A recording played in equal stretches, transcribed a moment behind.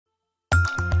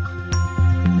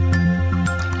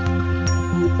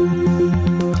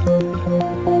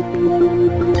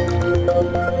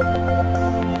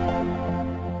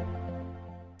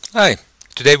Hi,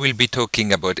 today we'll be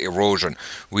talking about erosion,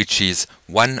 which is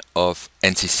one of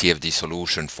Ansys CFD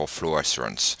solution for flow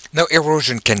assurance. Now,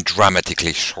 erosion can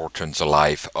dramatically shorten the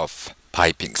life of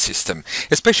piping system,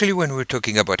 especially when we're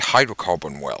talking about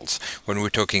hydrocarbon wells, when we're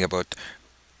talking about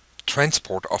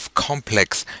transport of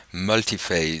complex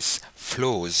multiphase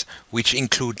flows which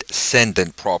include sand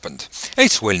and proppant.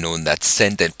 It's well known that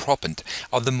sand and proppant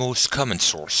are the most common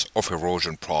source of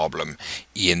erosion problem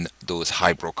in those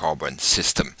hydrocarbon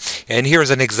system. And here's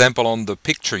an example on the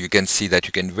picture. You can see that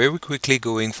you can very quickly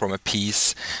going from a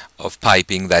piece of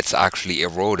piping that's actually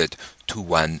eroded to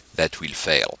one that will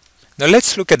fail. Now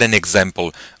let's look at an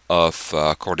example of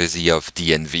courtesy of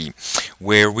DNV,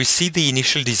 where we see the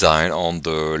initial design on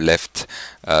the left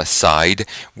side,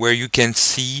 where you can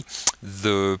see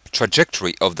the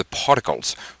trajectory of the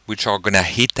particles which are going to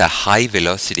hit a high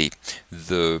velocity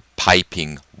the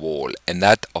piping wall, and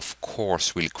that of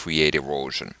course will create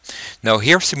erosion. Now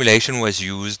here simulation was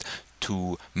used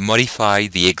to modify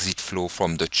the exit flow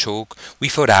from the choke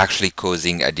without actually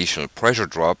causing additional pressure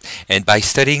drop, and by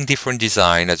studying different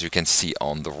design, as you can see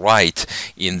on the right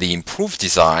in the improved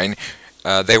design,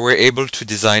 they were able to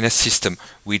design a system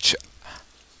which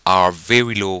are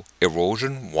very low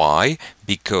erosion. Why?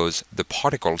 Because the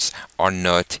particles are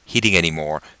not hitting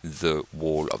anymore the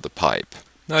wall of the pipe.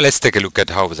 Now let's take a look at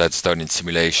how that's done in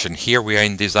simulation. Here we are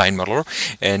in Design Modeler,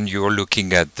 and you're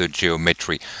looking at the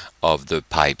geometry of the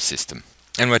pipe system.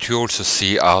 And what you also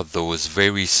see are those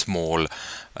very small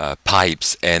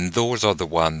pipes, and those are the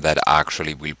ones that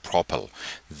actually will propel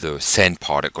the sand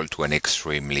particle to an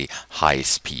extremely high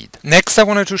speed. Next, I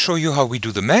wanted to show you how we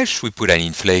do the mesh. We put an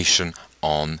inflation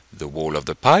on the wall of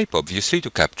the pipe, obviously, to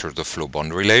capture the flow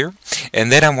boundary layer.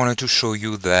 And then I wanted to show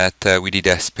you that we did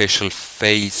a special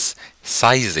face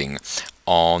sizing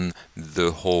on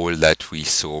the hole that we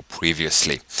saw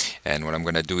previously. And what I'm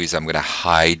going to do is I'm going to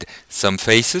hide some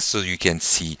faces so you can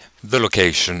see the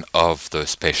location of the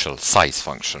special size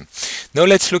function. Now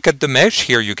let's look at the mesh.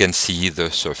 Here you can see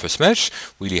the surface mesh,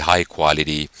 really high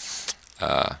quality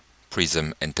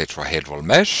prism and tetrahedral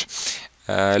mesh.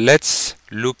 Let's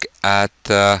look at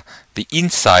the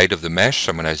inside of the mesh.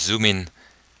 I'm going to zoom in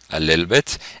a little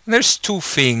bit. And there's two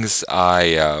things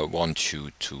I want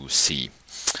you to see.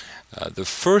 The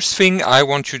first thing I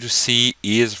want you to see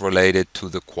is related to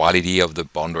the quality of the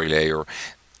boundary layer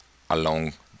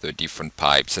along the different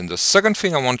pipes. And the second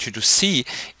thing I want you to see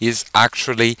is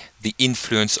actually the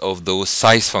influence of those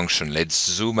size function. Let's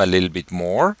zoom a little bit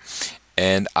more.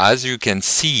 And as you can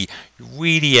see, you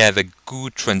really have a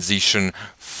good transition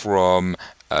from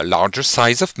a larger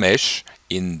size of mesh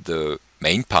in the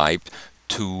main pipe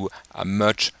to a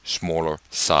much smaller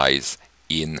size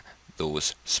in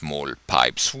those small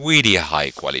pipes. Really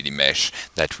high quality mesh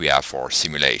that we have for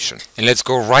simulation. And let's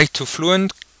go right to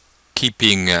Fluent,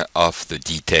 keeping off the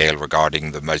detail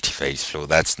regarding the multiphase flow.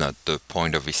 That's not the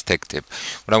point of this tech tip.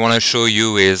 What I want to show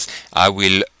you is I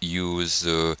will use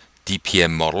the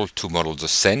DPM model to model the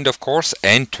sand, of course,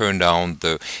 and turn down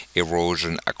the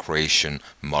erosion accretion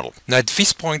model. Now at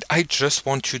this point, I just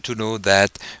want you to know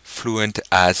that Fluent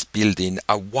has built in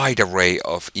a wide array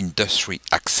of industry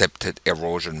accepted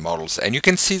erosion models, and you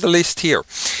can see the list here.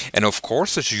 And of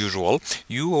course, as usual,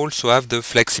 you also have the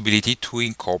flexibility to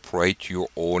incorporate your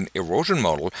own erosion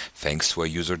model thanks to a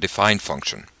user-defined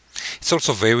function. It's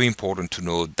also very important to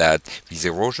note that these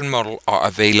erosion models are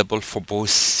available for both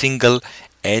single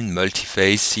and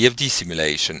multiphase CFD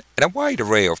simulation, and a wide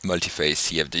array of multiphase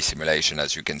CFD simulation,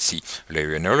 as you can see: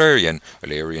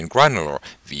 Eulerian granular,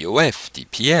 VOF,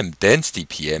 DPM, dense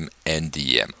DPM, and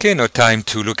DEM. Okay, now time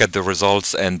to look at the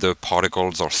results and the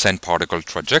particles or sand particle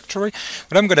trajectory.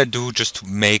 What I'm going to do, just to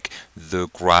make the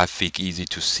graphic easy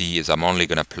to see, is I'm only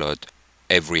going to plot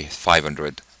every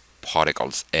 500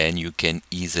 particles, and you can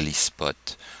easily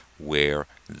spot where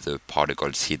the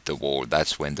particles hit the wall.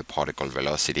 That's when the particle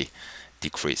velocity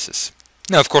decreases.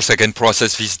 Now, of course, I can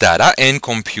process this data and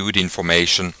compute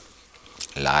information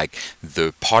like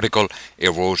the particle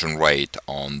erosion rate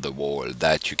on the wall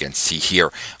that you can see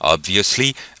here.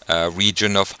 Obviously, a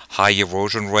region of high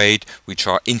erosion rate which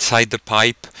are inside the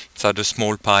pipe, inside the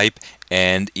small pipe,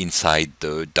 and inside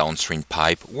the downstream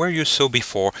pipe where you saw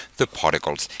before the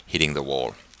particles hitting the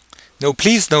wall. Now,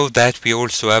 please note that we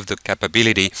also have the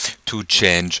capability to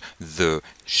change the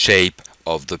shape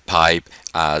of the pipe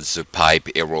as the pipe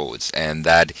erodes, and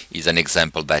that is an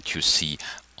example that you see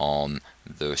on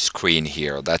the screen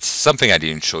here. That's something I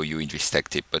didn't show you in this tech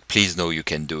tip, but please know you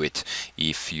can do it.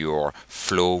 If your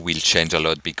flow will change a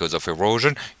lot because of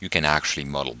erosion, you can actually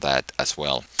model that as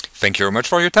well. Thank you very much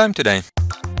for your time today.